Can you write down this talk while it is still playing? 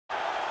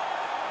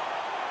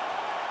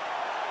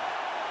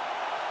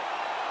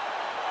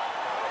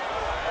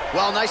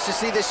Well, nice to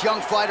see this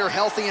young fighter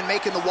healthy and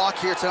making the walk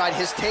here tonight.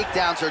 His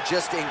takedowns are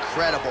just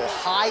incredible.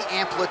 High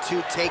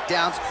amplitude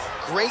takedowns,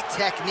 great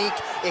technique,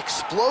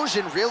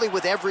 explosion really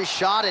with every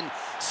shot, and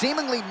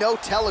seemingly no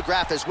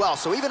telegraph as well.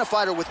 So even a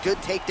fighter with good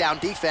takedown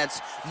defense,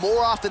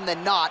 more often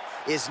than not,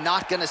 is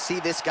not gonna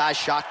see this guy's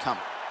shot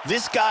coming.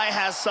 This guy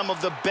has some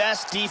of the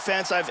best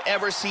defense I've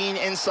ever seen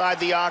inside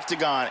the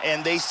octagon,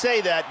 and they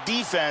say that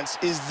defense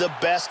is the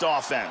best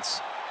offense.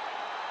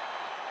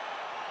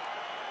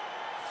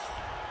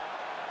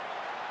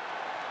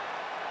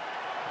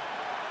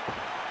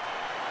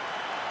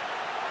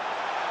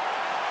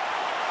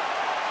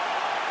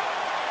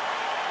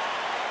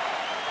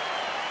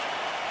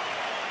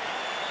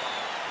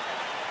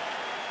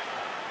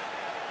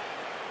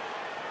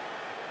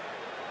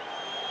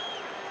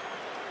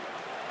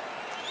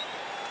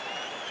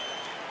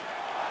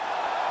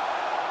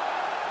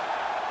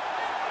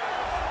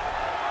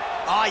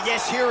 Ah,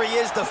 yes, here he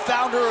is, the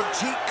founder of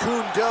Jeet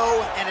Kune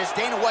Do, and as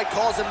Dana White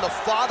calls him, the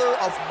father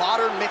of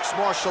modern mixed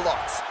martial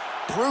arts.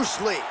 Bruce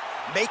Lee,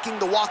 making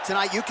the walk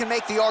tonight. You can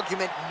make the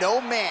argument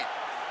no man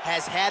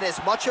has had as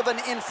much of an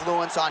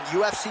influence on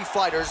UFC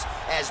fighters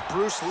as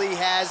Bruce Lee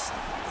has.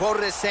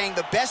 Quoted as saying,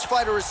 the best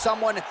fighter is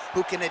someone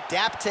who can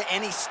adapt to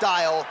any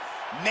style.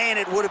 Man,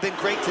 it would have been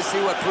great to see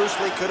what Bruce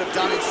Lee could have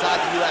done inside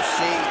the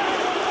UFC.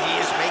 He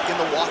is making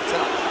the walk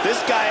tonight.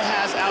 This guy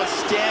has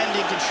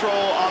outstanding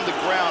control on the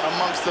ground,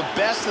 amongst the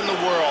best in the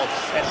world,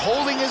 and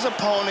holding his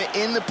opponent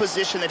in the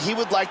position that he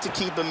would like to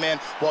keep him in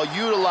while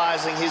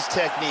utilizing his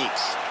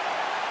techniques.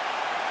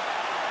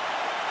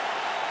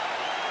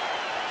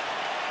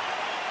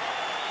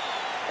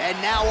 And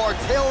now our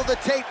tail of the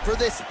tape for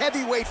this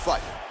heavyweight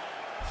fight.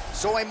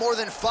 So a more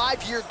than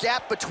 5-year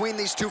gap between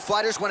these two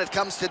fighters when it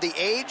comes to the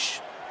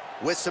age,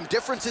 with some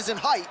differences in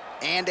height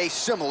and a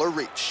similar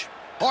reach.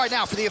 All right,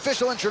 now for the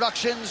official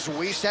introductions,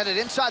 we send it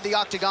inside the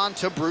octagon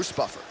to Bruce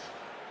Buffer.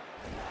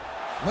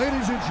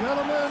 Ladies and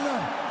gentlemen,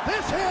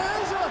 this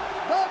is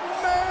the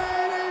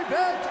main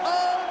event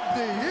of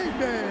the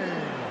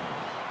evening.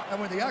 And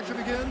when the action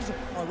begins,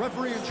 our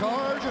referee in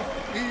charge,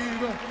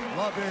 Yves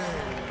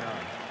Lavigne.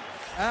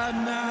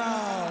 And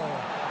now,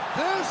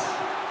 this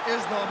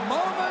is the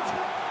moment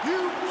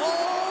you've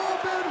all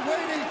been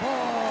waiting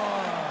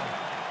for.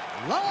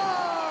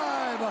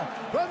 Live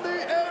from the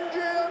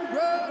MGM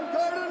Grand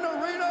Garden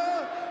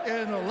Arena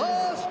in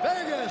Las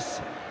Vegas.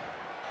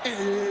 It's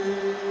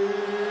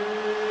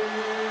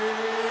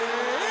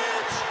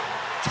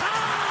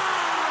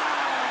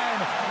time!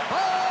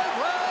 5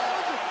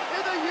 rounds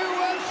in the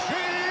UFC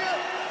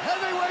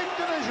heavyweight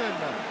division.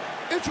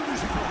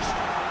 Introducing first,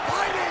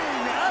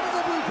 fighting out of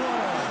the blue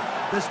corner.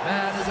 This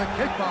man is a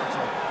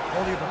kickboxer,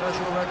 holding a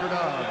professional record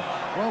of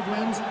 12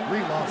 wins,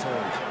 3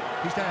 losses.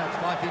 He stands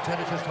 5 feet 10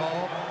 inches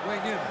tall,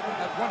 weighing in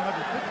at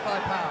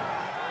 155 pounds.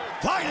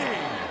 Fighting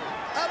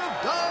out of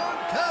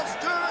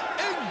Doncaster,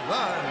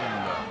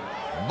 England,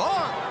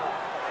 Marc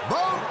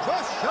Bone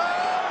Crusher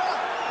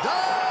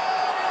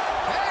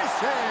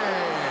Diakiese.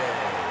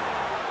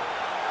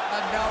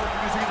 And now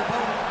introducing his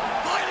opponent,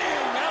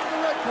 fighting out of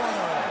the red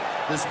corner.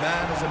 This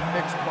man is a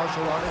mixed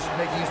martial artist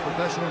making his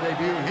professional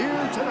debut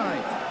here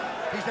tonight.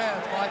 He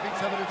stands 5 feet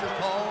 7 inches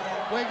tall,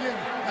 weighing in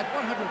at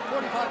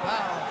 145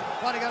 pounds,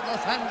 fighting out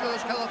Los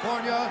Angeles,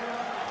 California,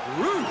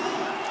 Bruce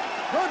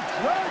the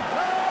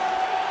Dragon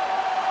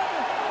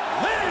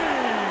Lee!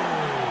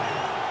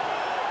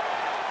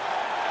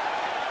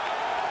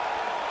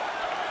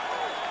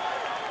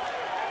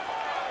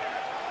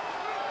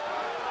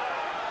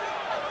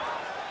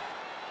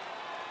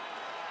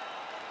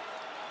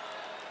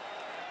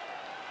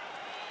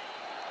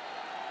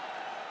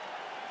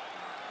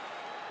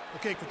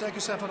 Okay, protect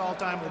yourself at all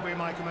time, obey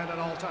my command at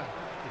all time.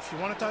 If you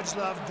want to touch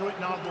love, do it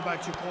now, go back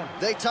to your corner.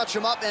 They touch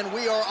him up and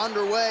we are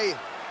underway.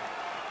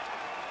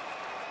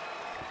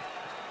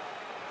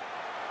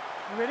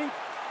 You ready?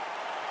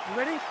 You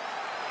ready?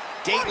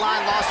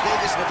 Dateline, Las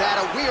Vegas,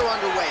 Nevada. We are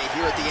underway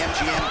here at the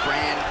MGM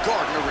Grand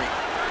Garden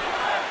Arena.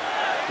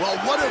 Well,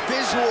 what a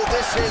visual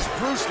this is.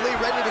 Bruce Lee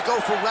ready to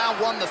go for round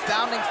 1, the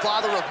founding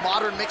father of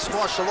modern mixed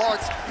martial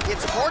arts.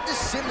 It's hard to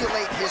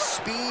simulate his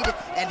speed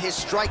and his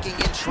striking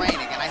in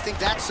training, and I think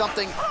that's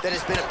something that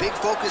has been a big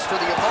focus for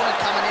the opponent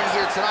coming in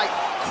here tonight.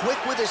 Quick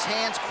with his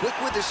hands, quick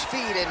with his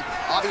feet, and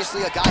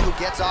obviously a guy who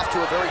gets off to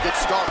a very good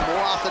start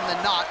more often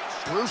than not.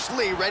 Bruce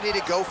Lee ready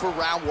to go for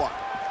round 1.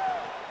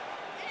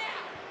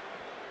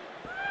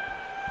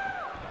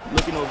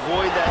 Looking to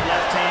avoid that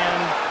left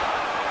hand.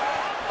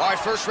 All right,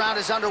 first round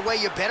is underway.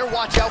 You better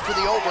watch out for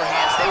the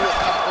overhands. They will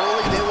come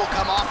early, they will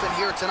come often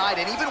here tonight.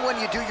 And even when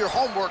you do your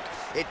homework,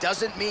 it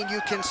doesn't mean you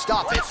can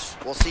stop it.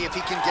 We'll see if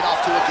he can get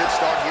off to a good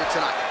start here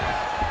tonight.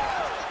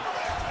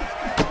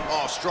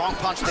 Oh, strong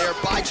punch there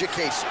by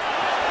Diakiese.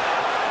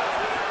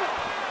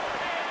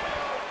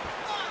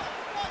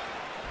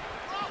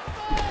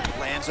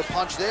 Lands a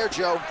punch there,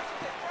 Joe.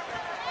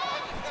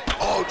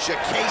 Oh,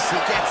 Diakiese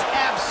gets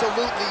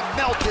absolutely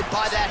melted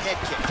by that head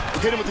kick.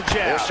 Hit him with the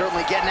jab. They're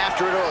certainly getting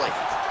after it early.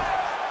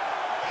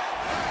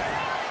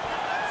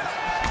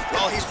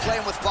 Well, he's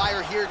playing with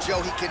fire here,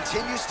 Joe. He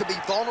continues to be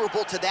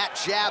vulnerable to that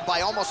jab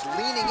by almost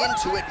leaning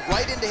into it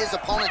right into his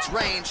opponent's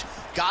range.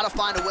 Got to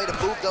find a way to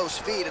move those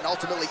feet and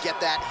ultimately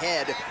get that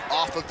head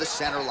off of the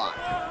center line.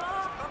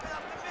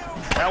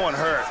 That one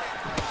hurt.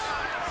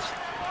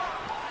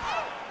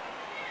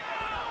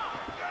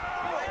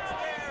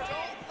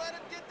 Don't let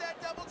him get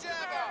that double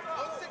jab out.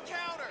 Look to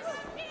counter.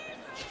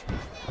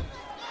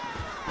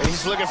 And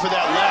he's looking for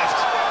that left.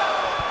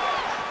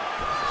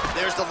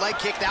 There's the leg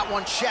kick. That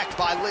one checked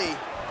by Lee.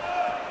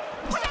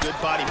 Good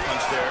body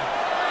punch there.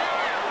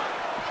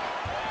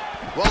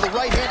 Well, the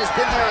right hand has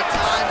been there at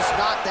times,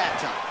 not that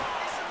time.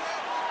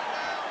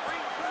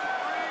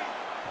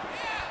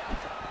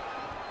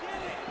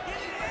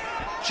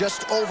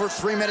 Just over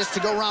 3 minutes to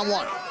go, round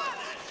one.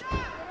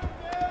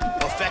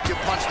 Effective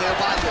punch there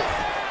by Lee.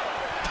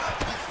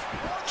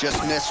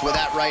 Just missed with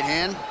that right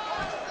hand.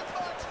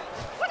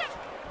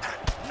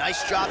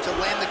 Nice job to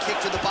land the kick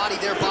to the body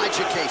there by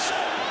Diakiese.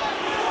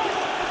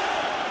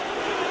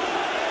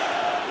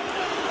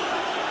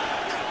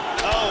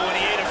 Oh, and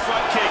he ate a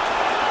front kick.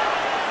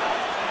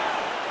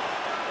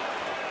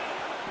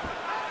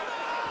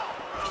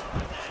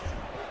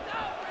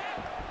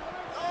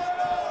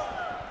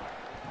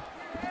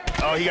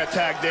 Oh, he got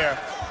tagged there.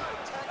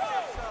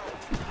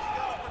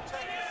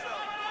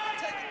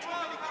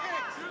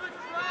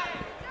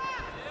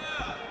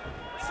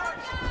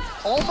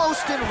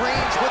 Almost in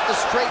range with the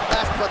straight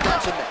left, but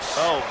that's a miss.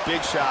 Oh,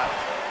 big shot.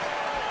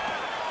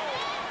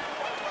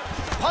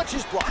 Punch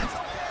is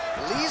blocked.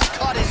 Lee's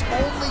cut is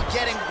only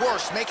getting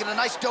worse, making a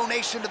nice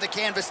donation to the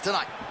canvas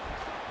tonight.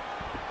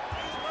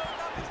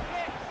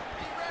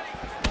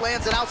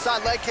 Lands an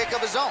outside leg kick of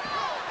his own.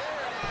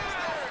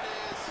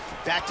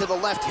 Back to the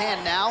left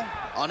hand now,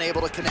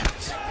 unable to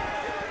connect.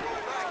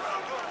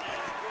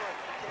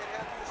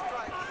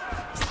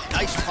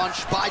 Nice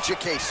punch by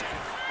Diakiese.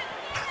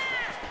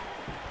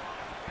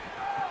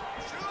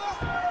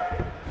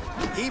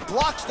 He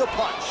blocks the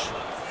punch.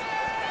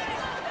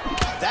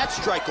 That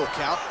strike will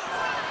count.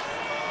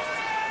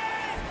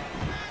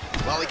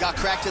 Well, he got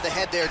cracked to the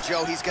head there,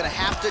 Joe. He's going to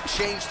have to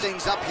change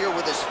things up here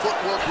with his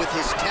footwork, with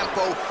his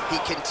tempo. He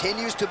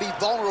continues to be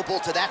vulnerable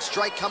to that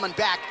strike coming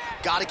back.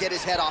 Got to get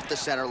his head off the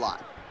center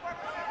line.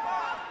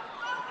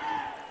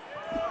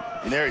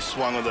 And there he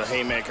swung with a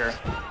haymaker.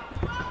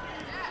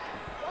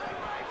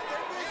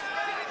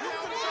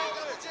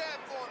 Jab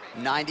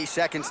 90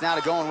 seconds now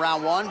to go in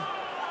round one.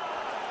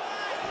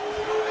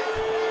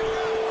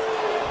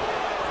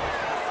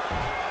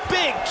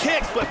 Big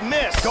kick, but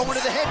missed. Going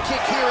to the head kick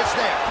here, it's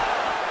there.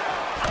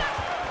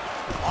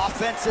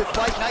 Offensive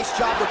fight, nice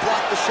job to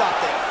block the shot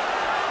there.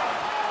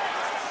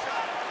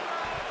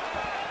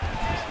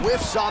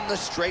 Whiffs on the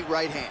straight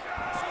right hand.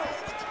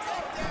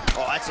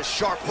 Oh, that's a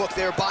sharp hook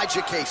there by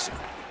Diakiese.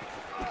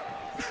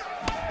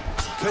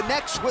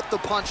 Connects with the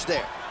punch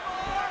there.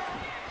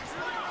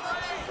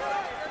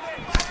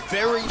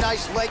 Very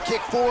nice leg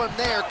kick for him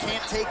there.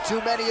 Can't take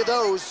too many of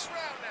those.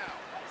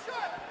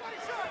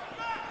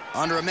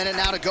 Under a minute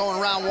now to go in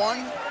round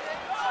one.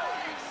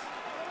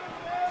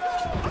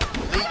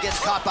 Lee gets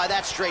caught by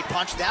that straight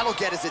punch. That'll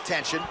get his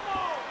attention.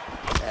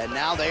 And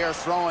now they are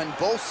throwing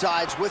both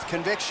sides with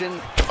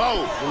conviction.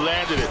 Oh,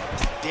 landed it.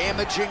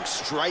 Damaging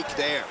strike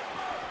there.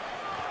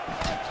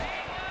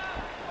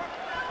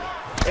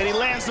 And he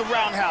lands the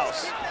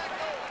roundhouse.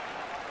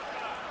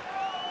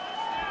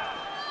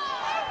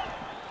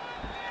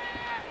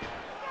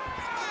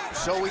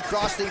 So we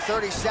cross the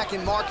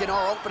 30-second mark in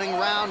our opening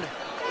round.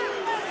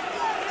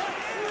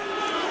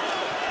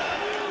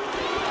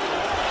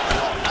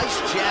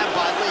 Nice jab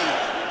by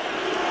Lee.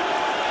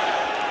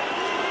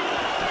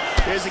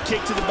 There's a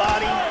kick to the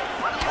body.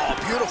 Oh,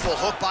 beautiful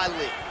hook by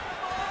Lee.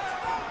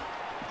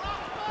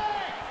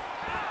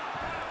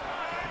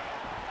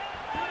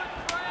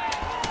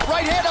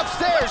 Right hand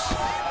upstairs.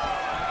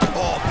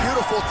 Oh,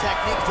 beautiful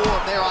technique for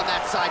him there on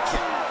that side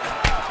kick.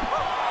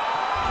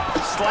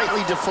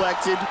 Slightly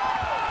deflected.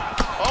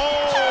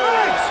 Oh,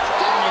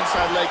 strong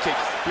inside leg kick.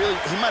 Really,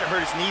 he might have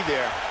hurt his knee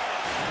there.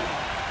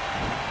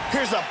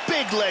 Here's a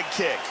big leg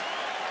kick.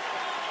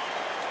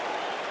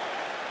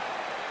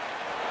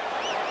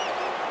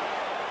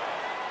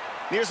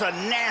 Here's a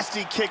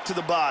nasty kick to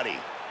the body.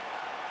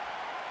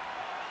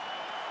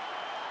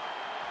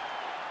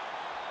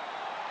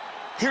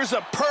 Here's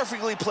a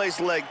perfectly placed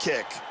leg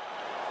kick.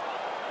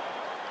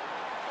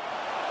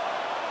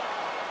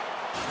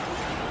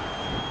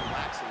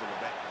 Relax a little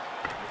bit.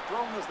 You're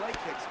throwing those leg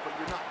kicks, but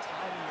you're not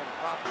timing them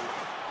properly.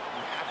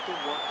 You have to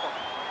work hard.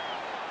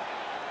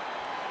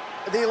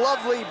 The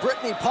lovely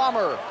Brittany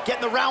Palmer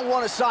getting the round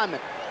one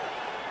assignment.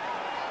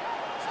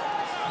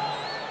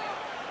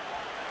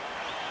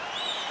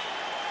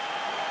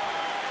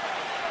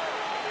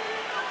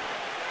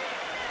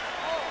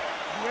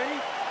 You ready?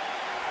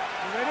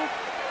 You ready?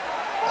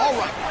 All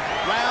right,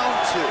 round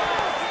two.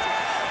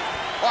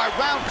 All right,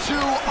 round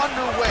two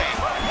underway.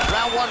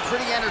 Round one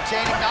pretty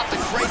entertaining, not the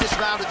greatest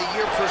round of the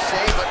year per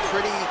se, but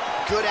pretty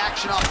good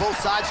action on both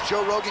sides.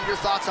 Joe Rogan, your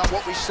thoughts on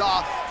what we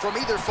saw from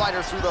either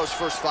fighter through those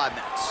first 5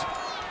 minutes?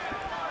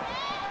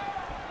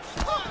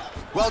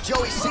 Well,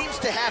 Joe, he seems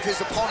to have his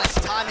opponent's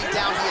timing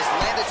down. He has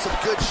landed some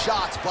good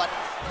shots, but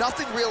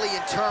nothing really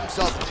in terms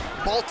of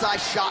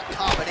multi-shot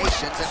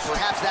combinations, and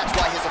perhaps that's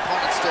why his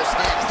opponent's still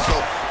standing. So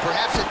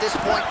perhaps at this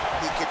point,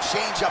 he could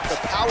change up the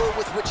power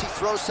with which he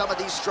throws some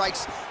of these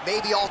strikes,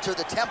 maybe alter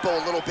the tempo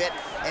a little bit,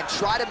 and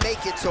try to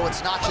make it so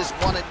it's not just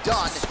one and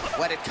done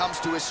when it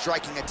comes to his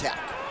striking attack.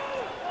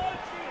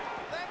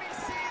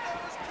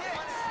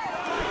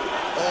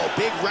 Oh,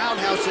 big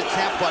roundhouse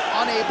attempt, but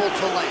unable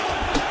to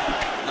land.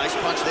 Nice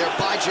punch there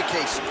by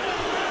Diakiese.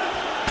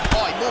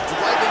 Oh, he moved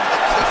right into the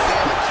kick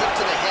there. A kick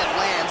to the head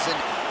lands, and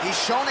he's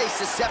shown a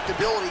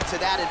susceptibility to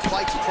that in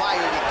fights prior.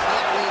 You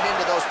can't lean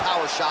into those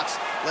power shots.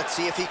 Let's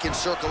see if he can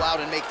circle out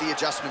and make the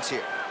adjustments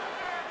here.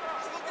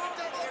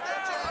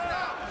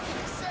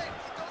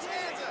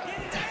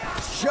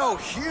 Joe,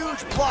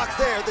 huge block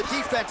there. The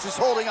defense is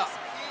holding up.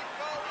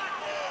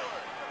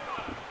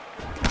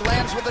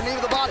 Lands with the knee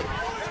to the body.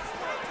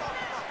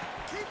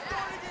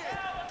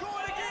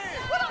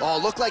 Oh,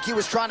 looked like he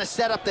was trying to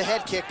set up the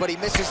head kick, but he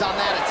misses on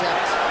that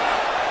attempt.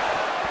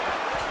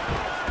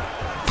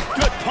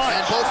 Good punch.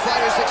 And both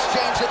fighters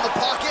exchange in the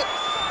pocket.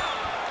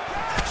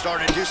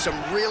 Starting to do some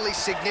really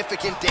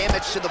significant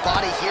damage to the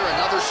body here.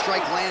 Another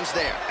strike lands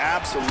there.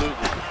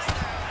 Absolutely.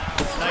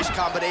 Nice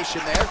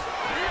combination there.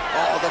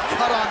 Oh, the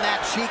cut on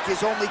that cheek is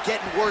only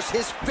getting worse.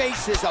 His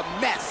face is a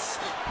mess.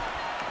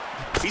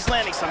 He's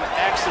landing some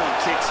excellent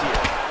kicks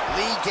here.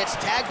 Lee gets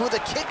tagged with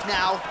a kick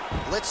now.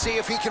 Let's see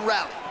if he can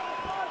rally.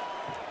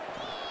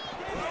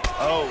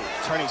 Oh,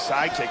 turning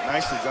side kick,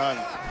 nicely done.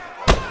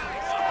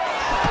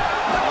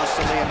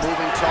 Constantly a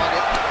moving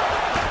target.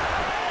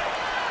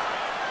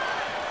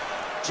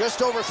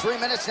 Just over 3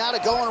 minutes now to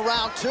go in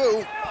round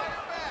 2.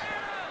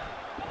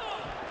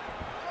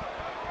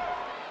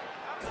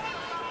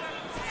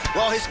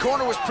 Well, his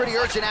corner was pretty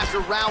urgent after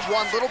round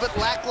 1. A little bit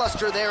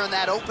lackluster there in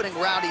that opening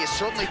round. He has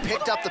certainly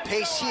picked up the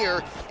pace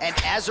here, and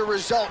as a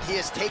result, he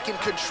has taken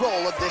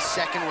control of this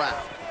second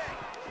round.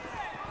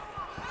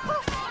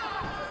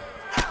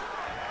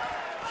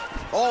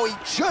 Oh, he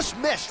just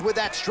missed with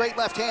that straight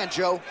left hand,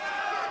 Joe.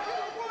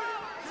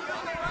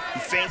 He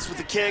feints with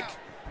the kick.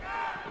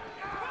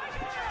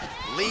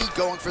 Lee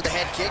going for the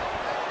head kick.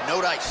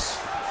 No dice.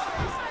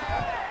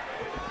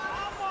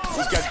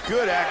 He's got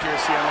good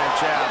accuracy on that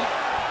jab.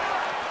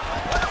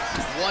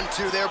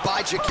 1-2 there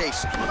by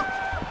Diakiese.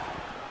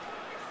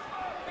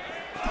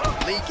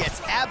 Lee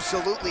gets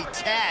absolutely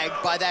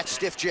tagged by that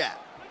stiff jab.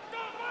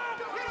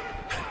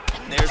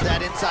 And there's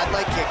that inside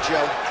leg kick,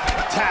 Joe.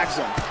 Tags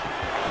him.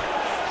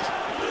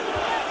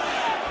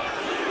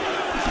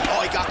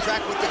 Oh, he got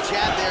cracked with the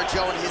jab there,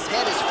 Joe, and his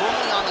head is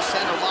firmly on the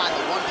center line,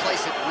 the one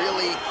place it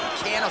really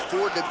can't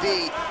afford to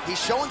be. He's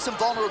showing some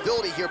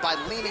vulnerability here by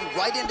leaning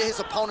right into his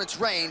opponent's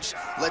range.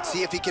 Let's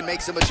see if he can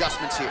make some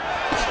adjustments here.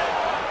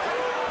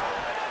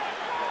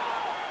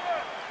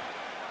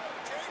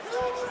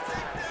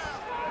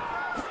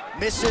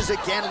 Misses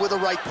again with a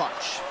right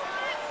punch.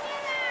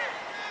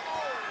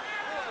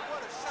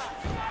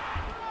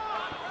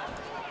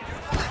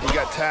 He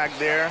got tagged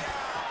there.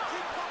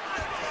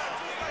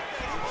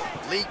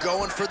 Lee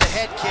going for the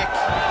head kick.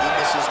 He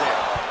misses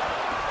there.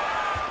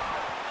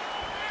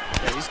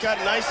 Yeah, he's got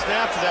a nice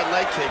snap to that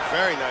leg kick.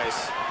 Very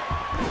nice.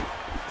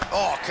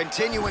 Oh,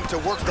 continuing to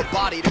work the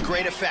body to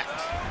great effect.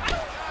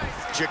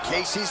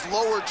 Diakiese's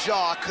lower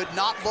jaw could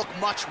not look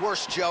much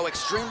worse, Joe.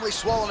 Extremely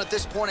swollen at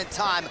this point in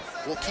time.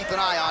 We'll keep an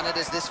eye on it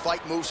as this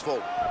fight moves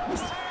forward.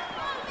 Let's go.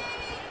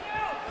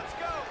 Let's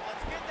get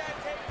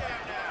that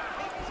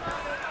takedown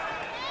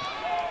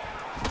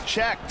now.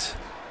 Checked.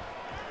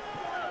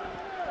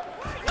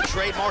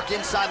 Trademark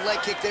inside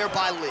leg kick there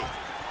by Lee.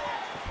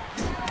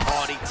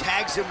 Oh, and he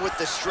tags him with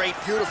the straight,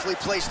 beautifully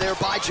placed there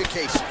by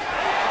Diakiese.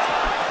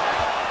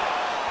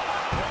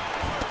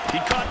 He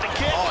caught the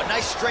kick. Oh, a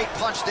nice straight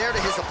punch there to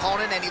his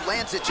opponent, and he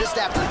lands it just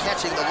after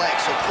catching the leg.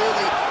 So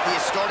clearly, he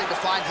is starting to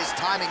find his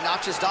timing,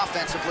 not just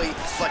offensively,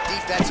 but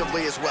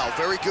defensively as well.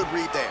 Very good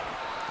read there.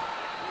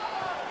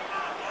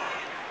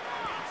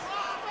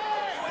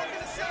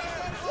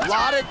 A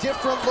lot of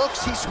different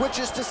looks. He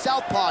switches to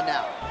southpaw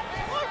now.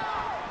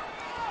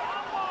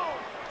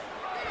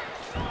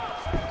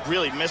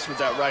 Really missed with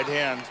that right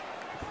hand.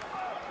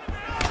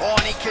 Oh,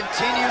 and he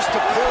continues to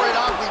pour it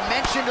on. We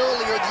mentioned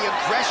earlier the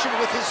aggression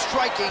with his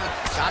striking.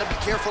 Got to be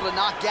careful to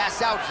not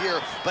gas out here,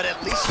 but at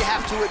least you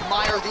have to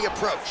admire the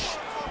approach.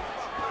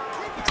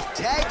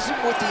 Tags him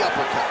with the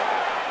uppercut.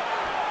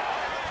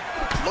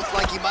 Looked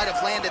like he might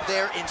have landed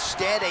there.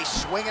 Instead, a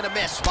swing and a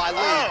miss by Lee.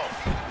 Oh.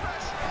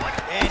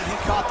 And he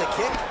caught the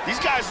kick.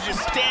 These guys are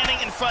just standing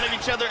in front of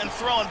each other and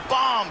throwing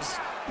bombs.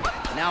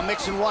 Now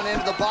mixing one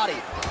into the body.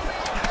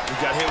 He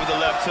got hit with the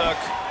left hook.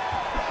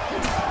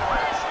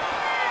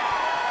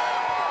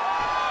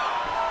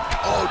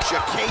 Oh,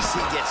 Diakiese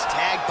gets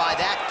tagged by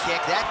that kick.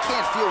 That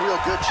can't feel real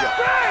good, Joe.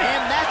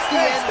 And that's the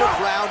end of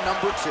round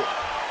number 2.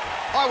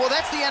 All right, well,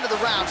 that's the end of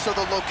the round, so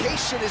the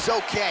location is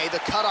okay,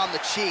 the cut on the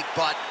cheek,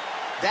 but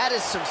that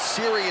is some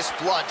serious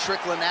blood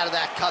trickling out of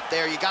that cut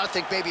there. You got to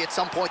think maybe at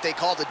some point they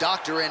call the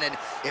doctor in, and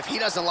if he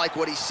doesn't like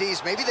what he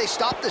sees, maybe they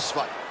stop this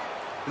fight.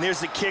 And there's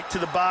the kick to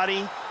the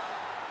body.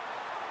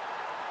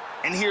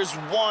 And here's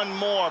one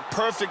more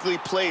perfectly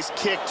placed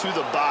kick to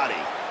the body.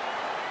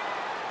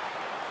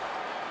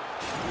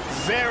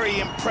 Very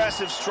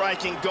impressive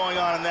striking going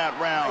on in that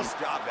round. Nice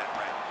job that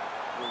round.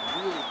 You're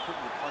really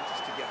putting your punches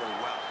together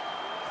well. I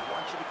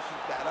want you to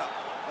keep that up.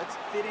 Let's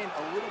fit in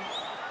a little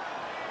more.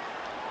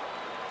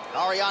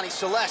 Ariane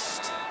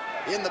Celeste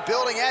in the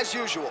building as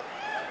usual.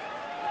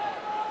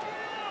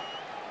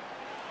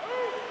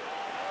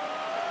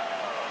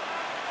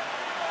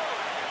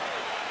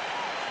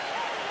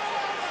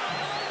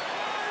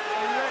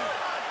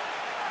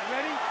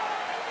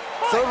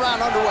 Third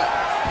round underway.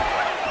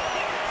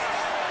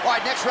 All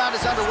right, next round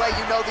is underway.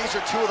 You know these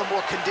are two of the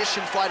more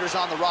conditioned fighters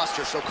on the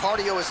roster, so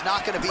cardio is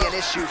not going to be an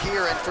issue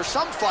here. And for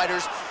some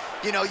fighters,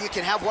 you know, you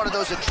can have one of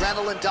those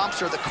adrenaline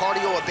dumps or the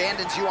cardio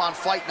abandons you on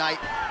fight night.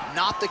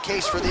 Not the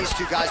case for these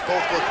two guys.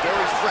 Both look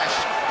very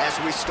fresh as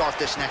we start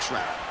this next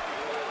round.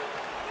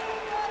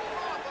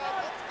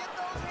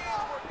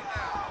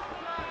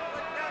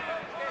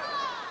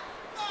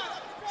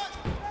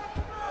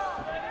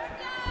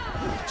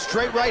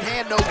 Straight right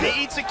hand, no good.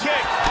 He eats a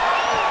kick.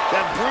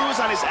 That bruise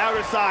on his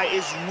outer thigh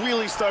is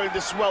really starting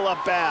to swell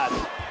up bad.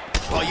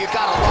 Well, you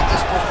gotta love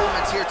this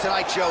performance here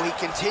tonight, Joe. He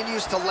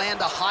continues to land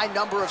a high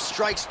number of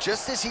strikes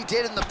just as he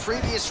did in the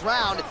previous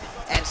round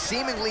and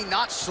seemingly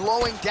not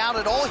slowing down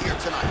at all here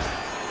tonight.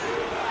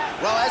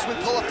 Well, as we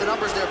pull up the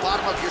numbers there,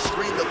 bottom of your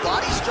screen, the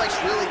body strikes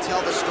really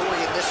tell the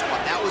story in this one.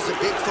 That was a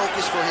big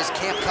focus for his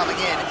camp coming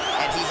in,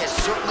 and he has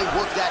certainly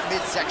worked that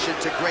midsection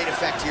to great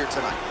effect here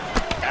tonight.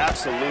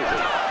 Absolutely.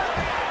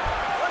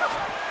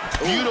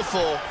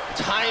 Beautiful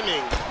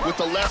timing with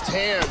the left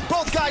hand.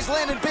 Both guys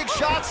landing big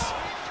shots.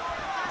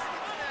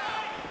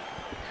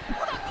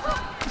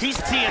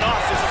 He's teeing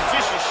off with some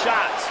vicious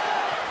shots.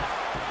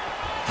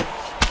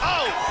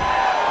 Oh!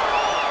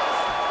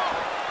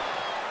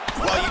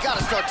 Well, you got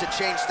to start to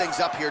change things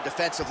up here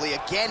defensively.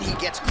 Again, he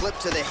gets clipped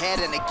to the head,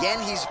 and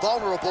again, he's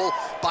vulnerable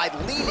by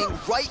leaning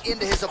right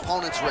into his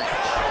opponent's range.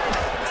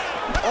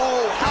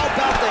 Oh, how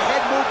about the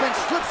head movement?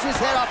 Slips his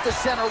head off the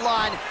center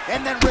line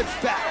and then rips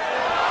back.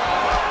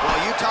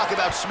 Well, you talk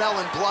about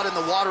smelling blood in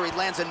the water. He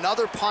lands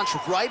another punch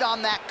right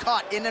on that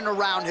cut in and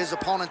around his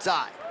opponent's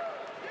eye.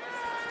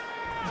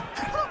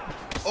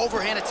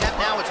 Overhand attempt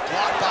now, it's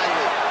blocked by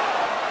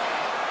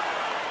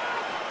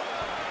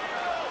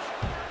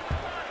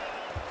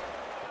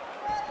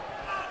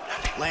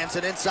Lee. Lands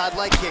an inside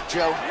leg kick,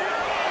 Joe.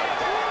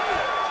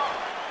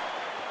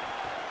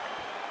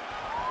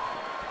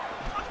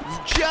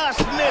 Just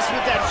missed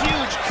with that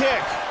huge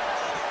kick.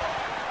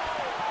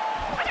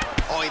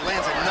 Oh, he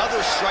lands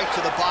another strike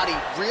to the body,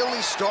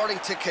 really starting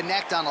to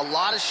connect on a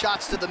lot of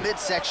shots to the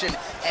midsection,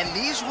 and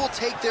these will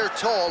take their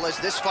toll as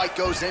this fight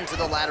goes into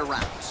the latter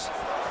rounds.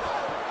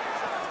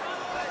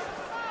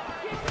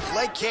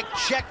 Leg kick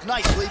checked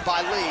nicely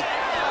by Lee.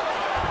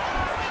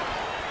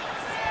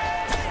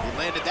 He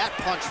landed that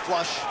punch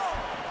flush.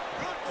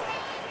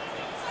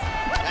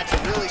 That's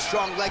a really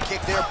strong leg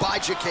kick there by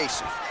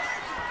Diakiese.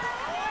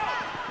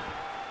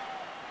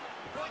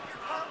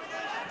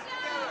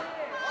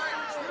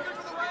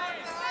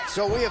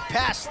 So we have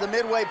passed the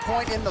midway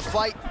point in the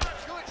fight.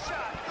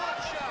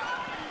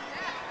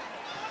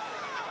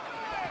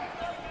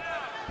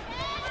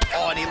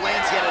 Oh, and he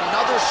lands yet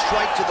another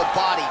strike to the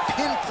body.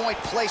 Pinpoint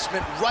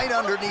placement right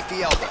underneath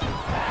the elbow.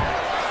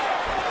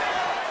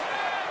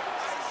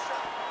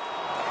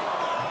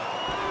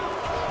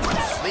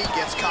 Lee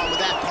gets caught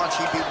with that punch.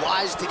 He'd be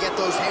wise to get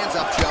those hands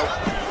up, Joe.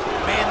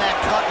 Man, that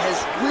cut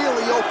has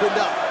really opened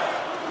up.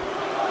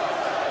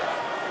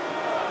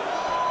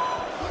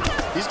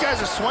 These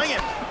guys are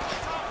swinging.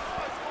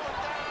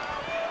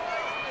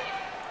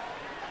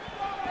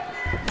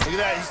 Look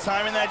at that, he's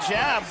timing that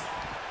jab.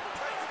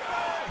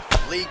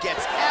 Lee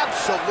gets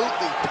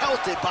absolutely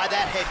pelted by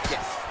that head kick.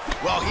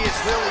 Well, he is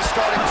really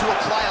starting to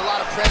apply a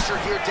lot of pressure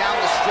here down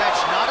the stretch.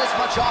 Not as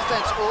much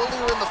offense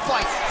earlier in the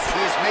fight.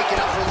 He is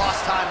making up for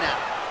lost time now.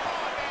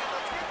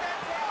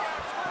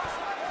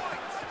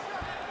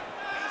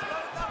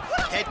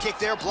 Head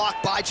kick there,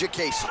 blocked by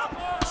Diakiese.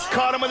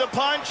 Caught him with a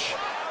punch.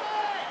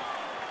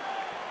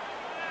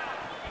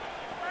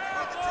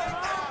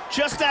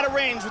 Just out of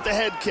range with the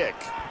head kick.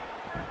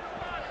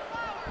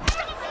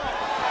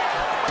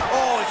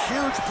 Oh, a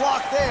huge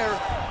block there.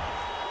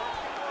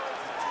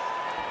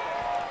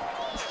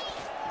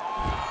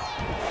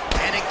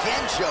 And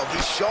again, Joe,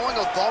 he's showing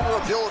a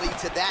vulnerability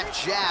to that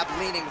jab,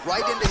 leaning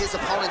right into his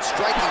opponent's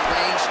striking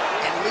range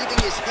and leaving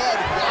his head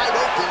wide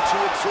open to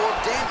absorb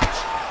damage.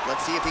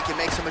 Let's see if he can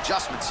make some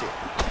adjustments here.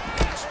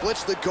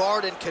 Splits the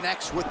guard and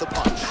connects with the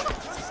punch.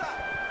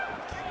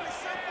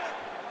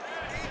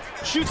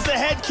 Shoots the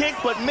head kick,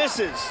 but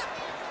misses.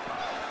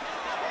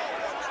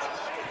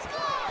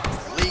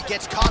 Lee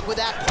gets caught with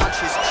that punch.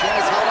 His chin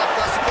is held up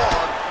thus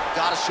far.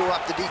 Gotta shore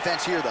up the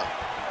defense here, though.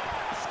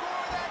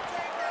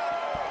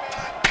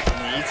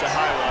 He eats a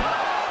high one.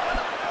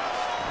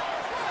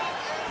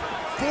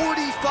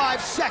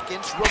 45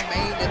 seconds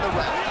remain in the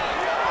round.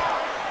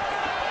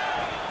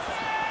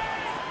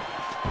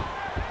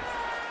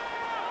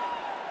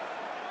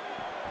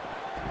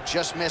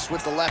 Just missed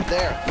with the left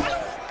there.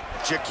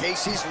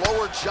 Diakiese's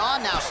lower jaw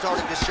now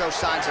starting to show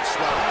signs of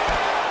swelling.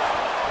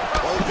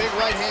 Oh, big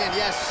right hand,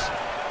 yes.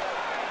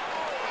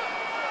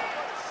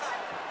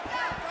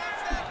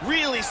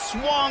 Really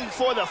swung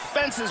for the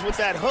fences with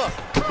that hook,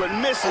 but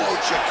misses. Oh,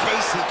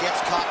 Diakiese gets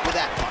caught with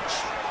that punch.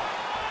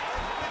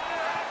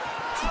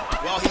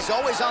 Well, he's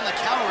always on the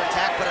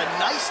counterattack, but a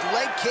nice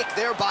leg kick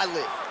there by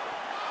Lee.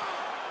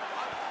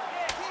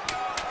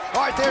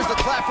 All right, there's the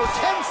clap for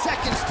 10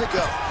 seconds to go.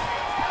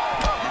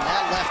 And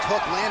that left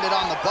hook landed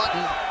on the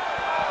button.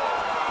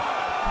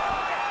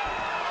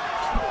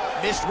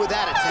 Missed with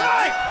that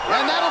attempt.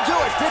 And that'll do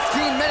it.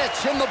 15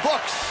 minutes in the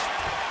books.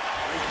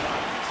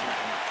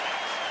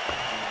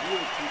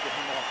 Really keeping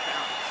him off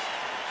balance.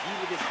 Key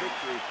to this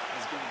victory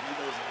is going to be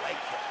those leg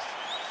kicks.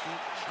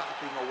 Keep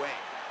chopping away.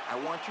 I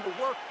want you to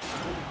work.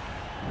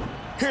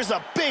 Here's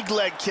a big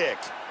leg kick.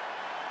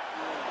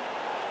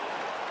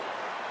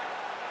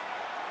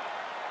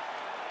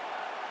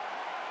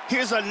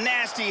 Here's a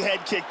nasty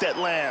head kick that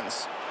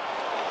lands.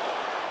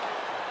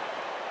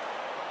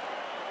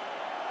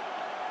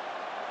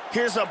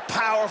 Here's a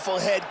powerful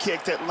head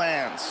kick that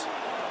lands.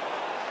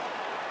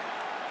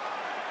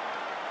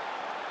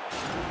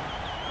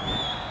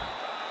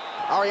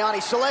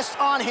 Ariane Celeste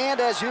on hand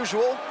as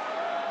usual.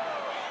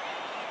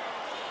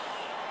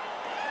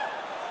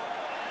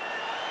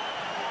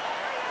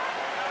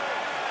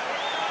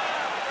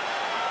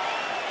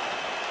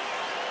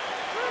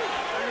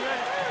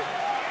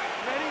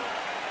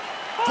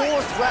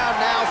 Fourth round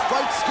now,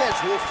 fight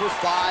scheduled for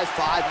 5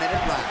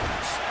 5-minute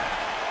rounds.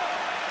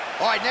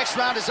 All right, next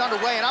round is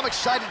underway, and I'm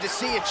excited to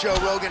see it, Joe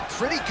Rogan.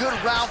 Pretty good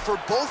round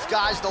for both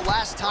guys the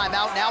last time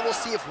out. Now we'll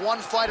see if one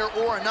fighter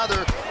or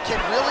another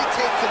can really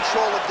take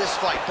control of this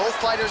fight. Both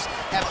fighters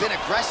have been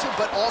aggressive,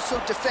 but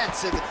also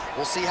defensive.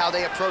 We'll see how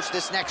they approach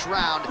this next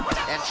round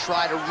and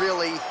try to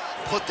really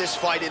put this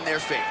fight in their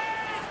favor.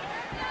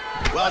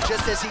 Well,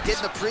 just as he did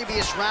in the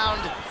previous round,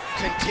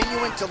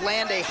 continuing to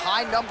land a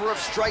high number of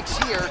strikes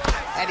here,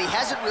 and he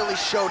hasn't really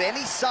showed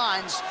any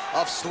signs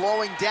of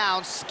slowing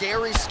down.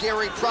 Scary,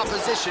 scary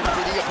proposition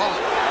for the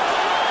opponent.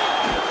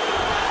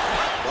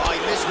 Well,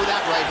 he missed with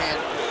that right hand.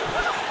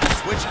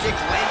 Switch kick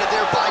landed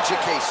there by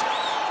Diakiese.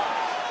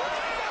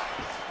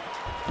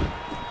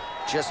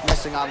 Just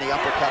missing on the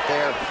uppercut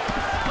there.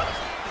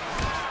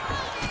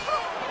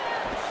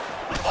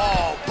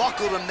 Oh,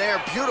 buckled him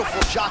there.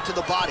 Beautiful shot to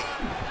the body.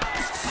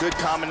 Good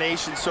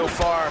combination so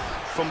far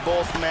from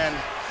both men.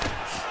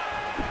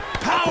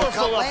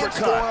 Powerful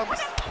uppercut.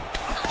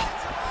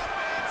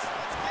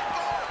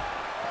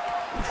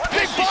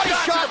 Big body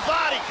shot.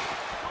 Body.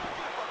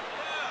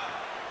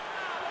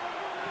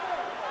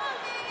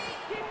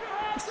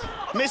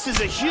 Misses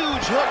a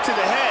huge hook to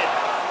the head.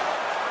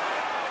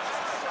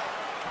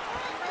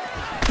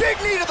 Big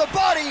knee to the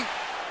body.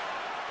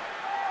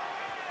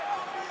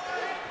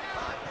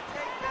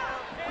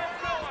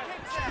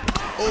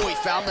 Oh, he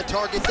found the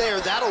target there.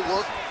 That'll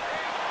work.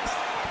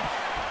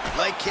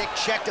 Leg kick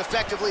checked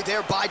effectively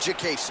there by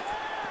Diakiese.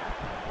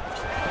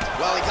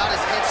 Well, he got his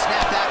head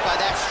snapped back by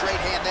that straight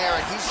hand there,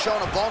 and he's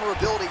shown a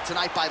vulnerability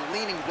tonight by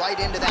leaning right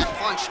into that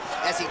punch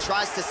as he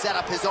tries to set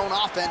up his own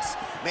offense.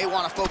 May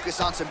want to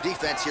focus on some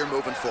defense here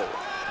moving forward.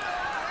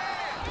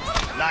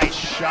 Nice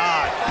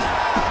shot.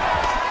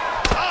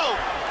 Oh!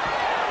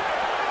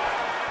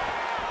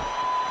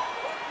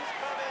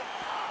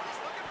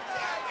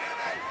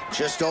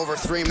 Just over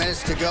 3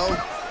 minutes to go. Oh,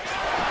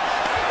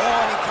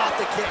 and he caught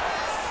the kick.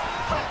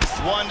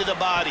 One to the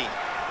body.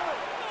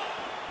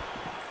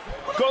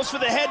 Goes for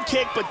the head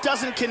kick, but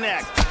doesn't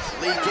connect.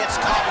 Lee gets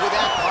caught with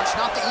that punch.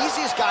 Not the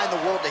easiest guy in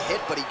the world to hit,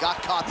 but he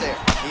got caught there.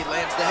 He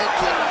lands the head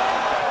kick.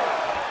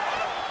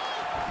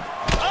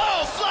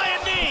 Oh,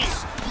 flying knee!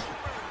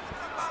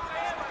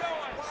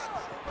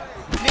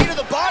 Knee to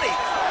the body.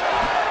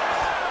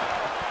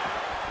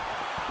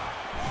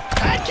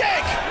 Head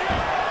kick!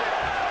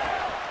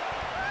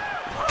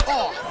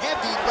 Oh,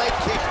 heavy leg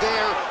kick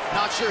there.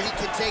 Not sure he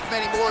can take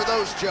many more of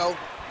those, Joe.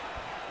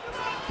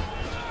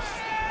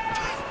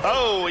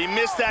 Oh, he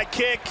missed that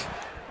kick.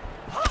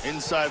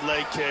 Inside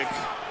leg kick.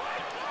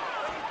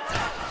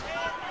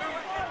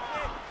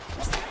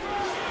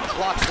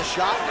 Blocks the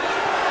shot.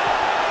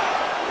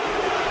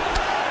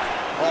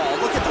 Oh,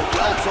 look at the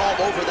welts all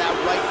over that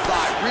right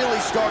thigh.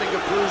 Really starting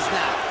to bruise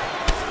now.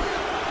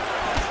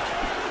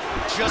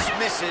 Just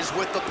misses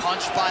with the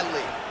punch by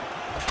Lee.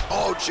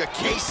 Oh,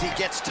 Diakiese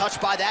gets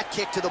touched by that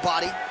kick to the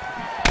body.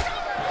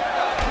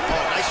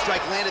 Oh, nice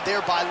strike landed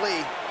there by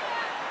Lee.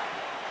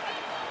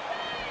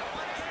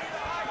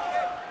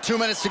 2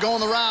 minutes to go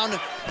in the round.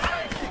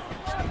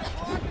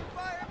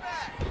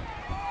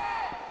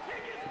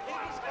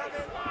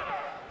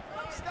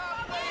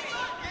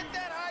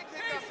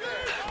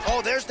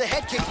 Oh, there's the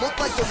head kick. Looked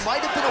like there might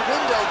have been a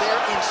window there.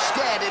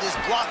 Instead, it is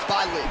blocked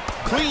by Lee.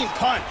 Clean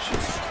punch.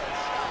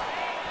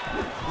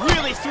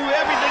 Really threw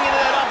everything into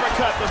that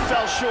uppercut, but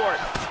fell short.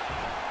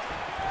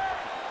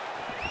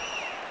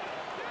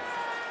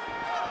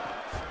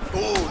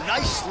 Oh,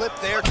 nice slip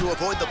there to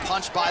avoid the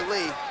punch by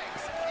Lee.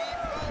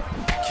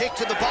 Kick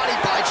to the body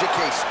by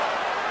Diakiese.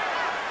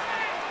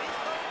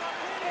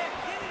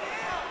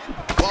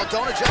 Well,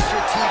 don't adjust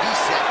your TV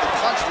set. The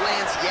punch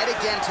lands yet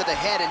again to the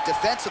head, and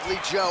defensively,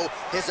 Joe,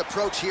 his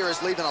approach here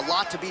is leaving a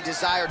lot to be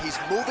desired. He's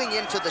moving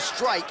into the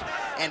strike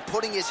and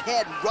putting his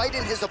head right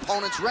in his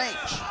opponent's range.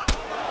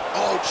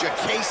 Oh,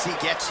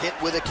 Diakiese gets hit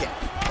with a kick.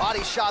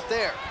 Body shot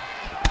there.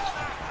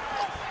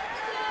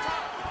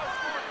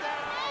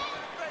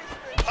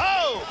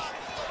 Oh!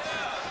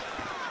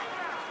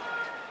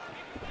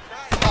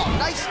 Oh,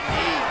 nice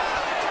knee.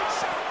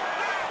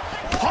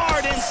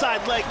 Hard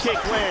inside leg kick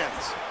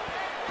lands.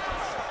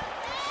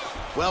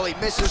 Well, he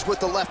misses with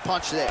the left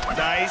punch there.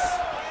 Nice.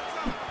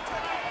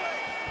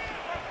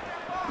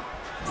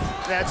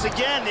 That's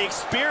again the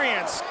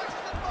experience.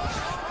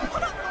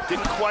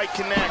 Didn't quite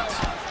connect.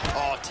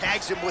 Oh,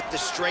 tags him with the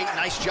straight.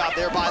 Nice job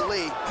there by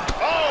Lee.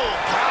 Oh,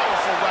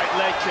 powerful right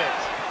leg kick.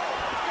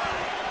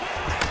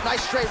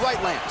 Nice straight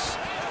right lands.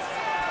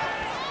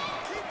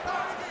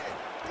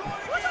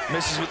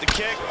 Misses with the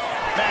kick.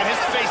 Man, his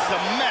face is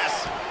a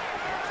mess.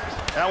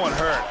 That one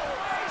hurt.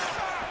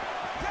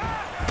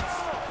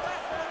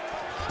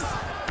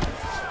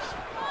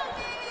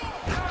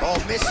 Oh,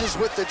 misses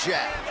with the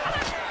jab.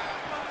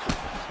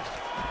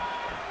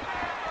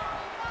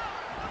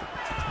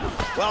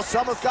 Well,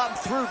 some have gotten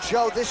through,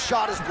 Joe. This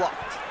shot is blocked.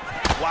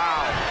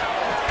 Wow.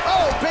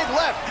 Oh, big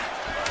left.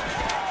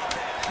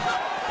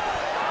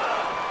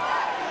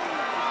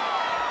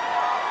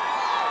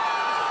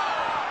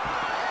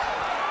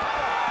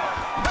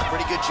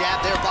 Pretty good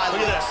jab there by Lee.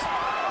 Look at this.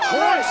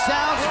 Horn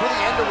sounds for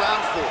the end of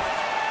round 4.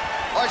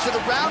 All right, so the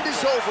round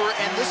is over,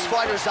 and this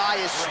fighter's eye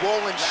is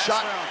swollen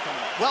shut.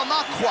 Well,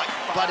 not quite,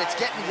 but it's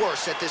getting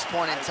worse at this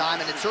point in time,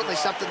 and it's certainly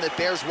something that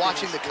bears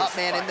watching. The cut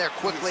man in there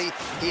quickly.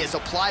 He has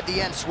applied the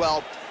end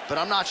swell, but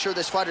I'm not sure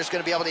this fighter's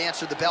going to be able to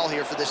answer the bell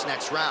here for this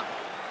next round.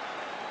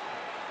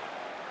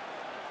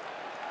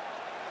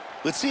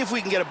 Let's see if we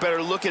can get a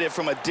better look at it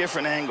from a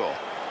different angle.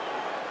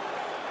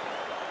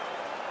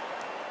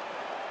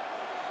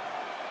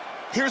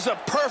 Here's a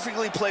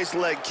perfectly placed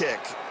leg kick.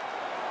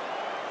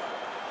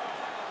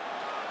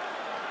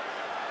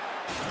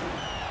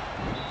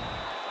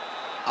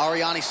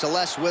 Ariane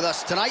Celeste with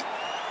us tonight.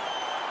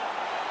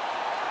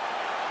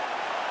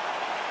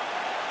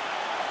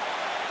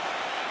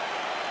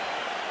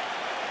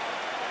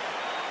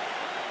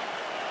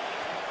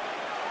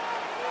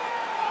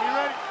 You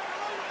ready?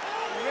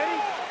 You ready?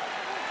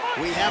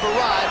 We have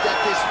arrived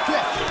at this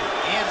 5th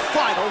and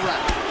final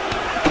round.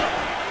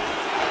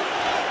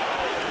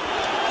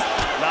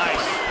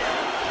 Nice.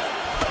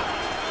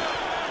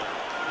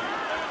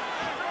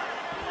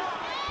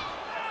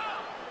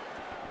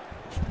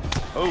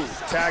 Oh,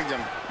 tagged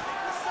him.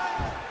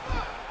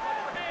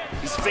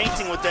 He's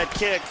fainting with that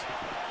kick.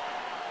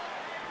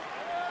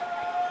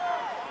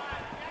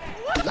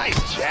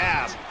 Nice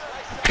jab.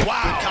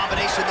 Wow. Good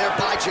combination there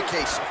by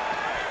Diakiese.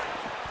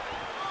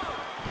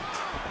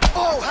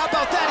 Oh, how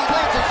about that? He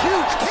lands a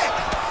huge kick.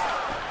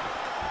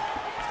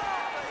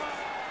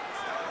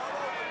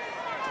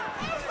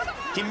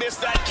 He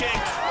missed that kick.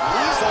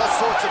 He's all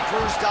sorts of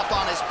bruised up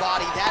on his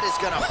body. That is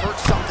going to hurt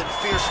something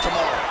fierce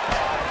tomorrow.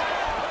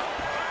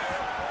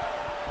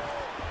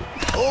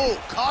 Oh,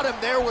 caught him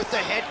there with the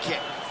head kick.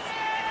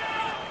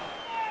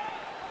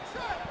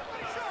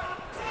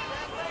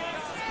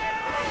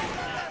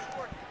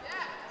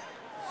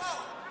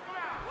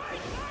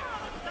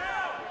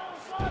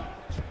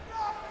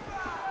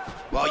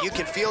 Well, you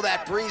can feel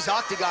that breeze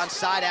octagon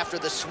side after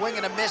the swing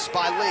and a miss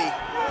by Lee.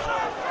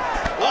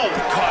 Oh,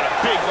 caught a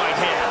big right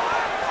hand.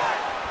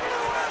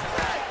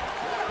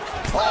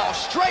 Oh,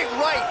 straight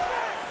right.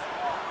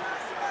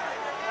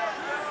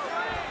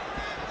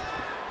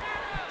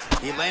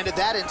 He landed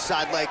that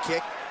inside leg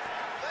kick.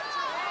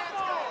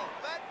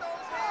 Let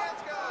those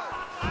hands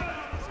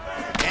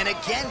go. And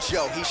again,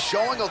 Joe, he's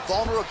showing a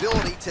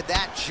vulnerability to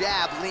that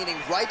jab,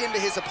 leaning right into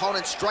his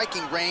opponent's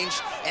striking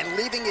range and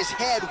leaving his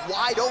head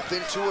wide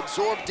open to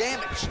absorb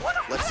damage.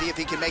 Let's see if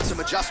he can make some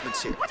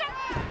adjustments here.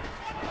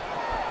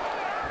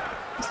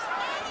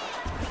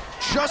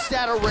 Just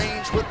out of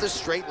range with the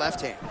straight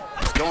left hand.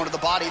 Going to the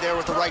body there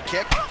with the right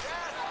kick.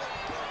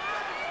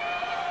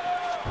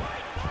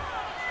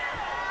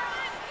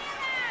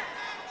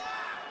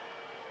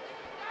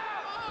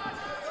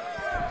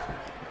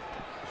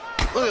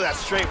 Look at that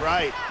straight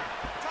right.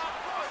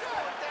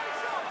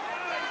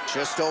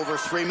 Just over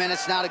 3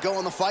 minutes now to go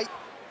in the fight.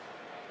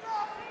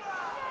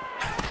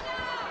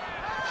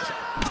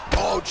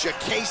 Oh,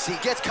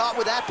 Diakiese gets caught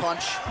with that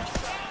punch.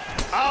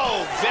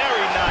 Oh,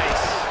 very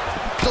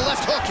nice. The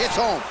left hook hits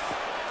home.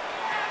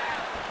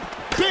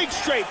 Big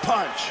straight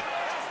punch.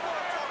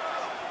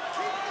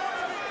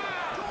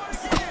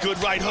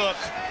 Good right hook.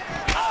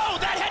 Oh,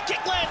 that head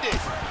kick landed.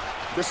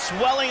 The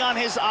swelling on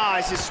his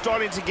eyes is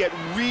starting to get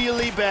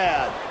really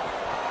bad.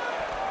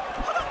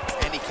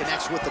 And he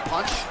connects with the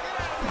punch.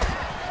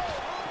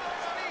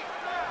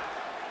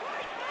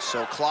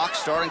 So clock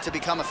starting to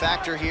become a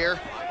factor here. All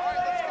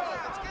right,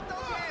 let's go. Let's get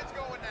those hands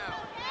going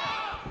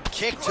now.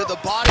 Kick to the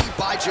body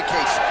by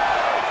Diakiese.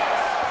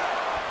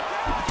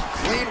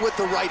 Clean with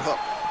the right hook.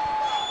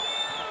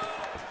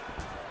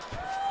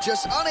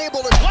 Just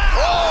unable to... Wow!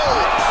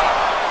 Oh!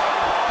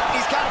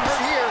 He's got him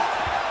hurt here.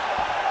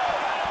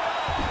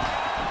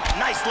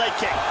 Nice leg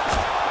kick.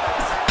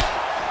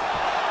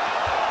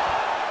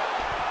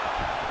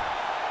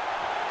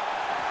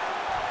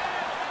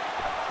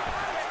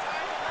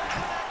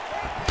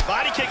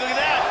 Body kick, look at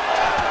that.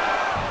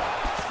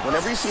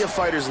 Whenever you see a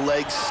fighter's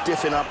legs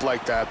stiffen up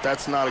like that,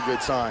 that's not a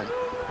good sign.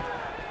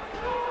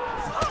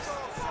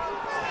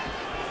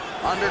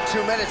 Under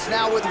 2 minutes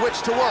now with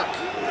which to work.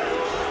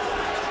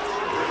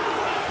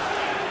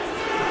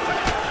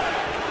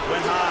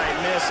 Went high,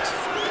 missed.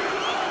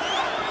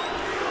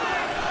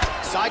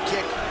 Side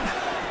kick.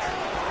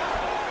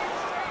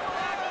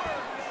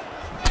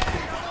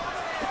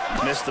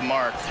 Missed the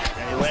mark,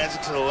 and he lands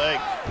it to the leg.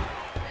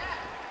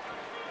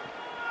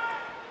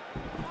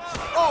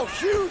 Oh,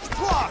 huge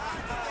block.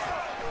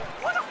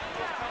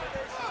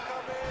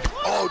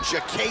 Oh,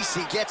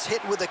 Diakiese gets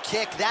hit with a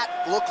kick.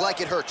 That looked like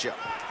it hurt you.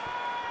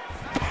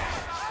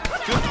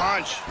 Good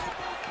punch.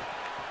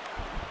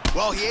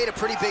 Well, he ate a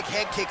pretty big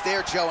head kick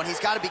there, Joe, and he's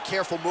got to be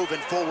careful moving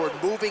forward,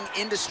 moving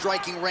into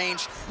striking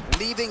range,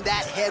 leaving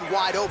that head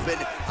wide open.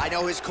 I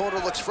know his corner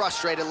looks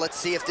frustrated. Let's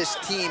see if this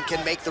team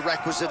can make the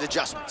requisite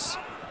adjustments.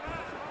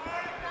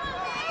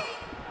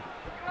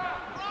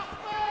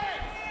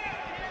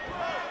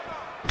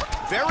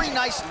 Very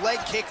nice leg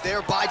kick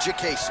there by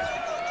Diakiese.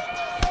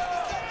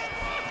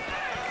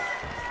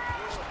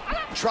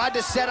 Tried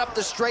to set up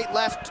the straight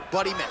left,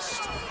 but he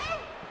missed.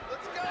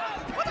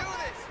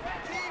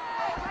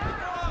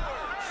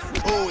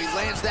 Oh, he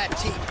lands that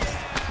teep.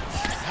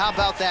 How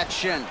about that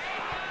shin?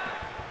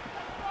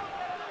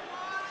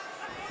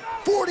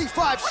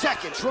 45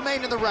 seconds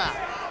remain in the round.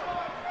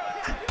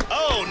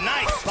 Oh,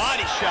 nice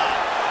body shot.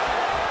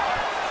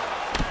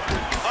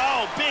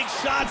 Oh, big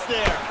shots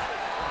there.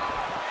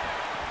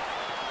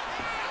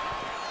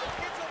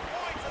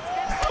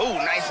 Oh,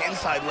 nice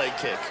inside leg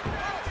kick.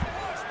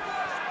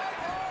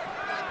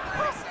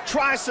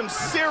 Tries some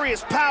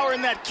serious power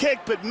in that kick,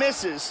 but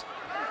misses.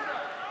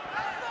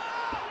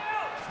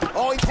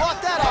 Oh, he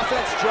blocked that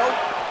offense, Joe.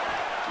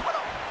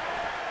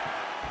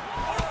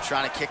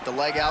 Trying to kick the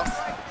leg out.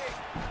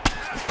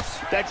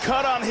 That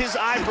cut on his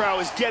eyebrow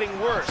is getting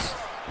worse.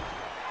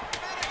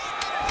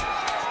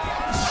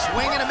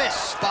 Swing and a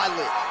miss by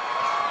Lee.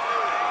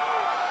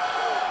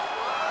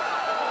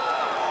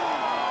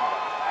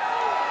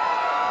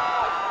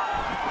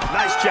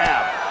 Nice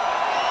jab.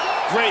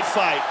 Great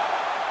fight.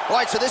 All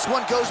right, so this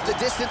one goes the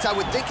distance. I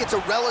would think it's a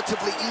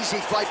relatively easy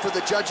fight for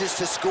the judges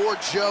to score.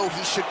 Joe,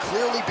 he should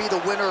clearly be the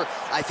winner.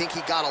 I think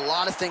he got a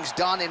lot of things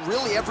done in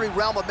really every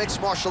realm of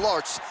mixed martial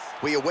arts.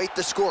 We await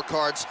the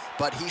scorecards,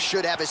 but he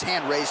should have his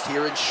hand raised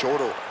here in short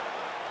order.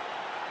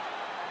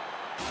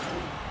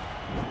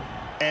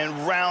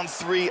 And round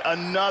 3,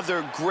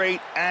 another great,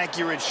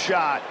 accurate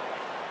shot.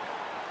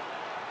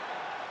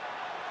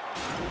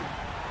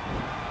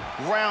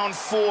 Round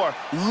 4,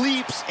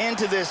 leaps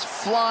into this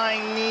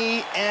flying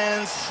knee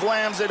and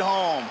slams it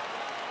home.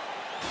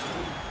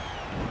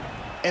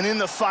 And in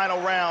the final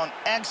round,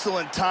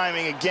 excellent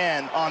timing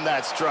again on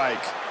that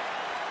strike.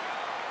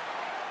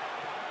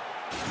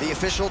 The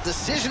official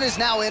decision is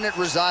now in. It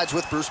resides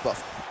with Bruce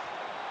Buffer.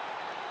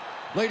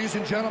 Ladies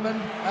and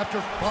gentlemen,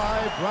 after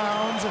 5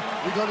 rounds,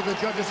 we go to the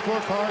judges'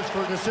 scorecards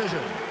for a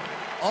decision.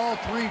 All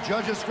 3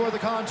 judges score the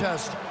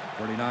contest,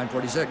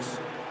 49-46.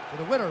 For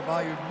the winner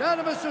by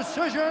unanimous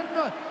decision,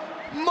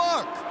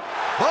 Marc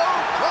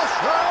Diakiese.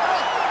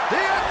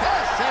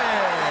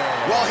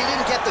 Well, he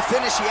didn't get the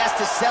finish. He has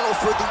to settle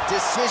for the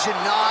decision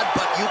nod,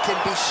 but you can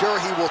be sure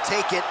he will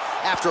take it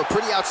after a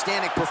pretty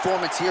outstanding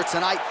performance here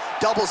tonight.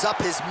 Doubles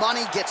up his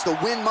money, gets the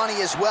win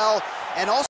money as well, and also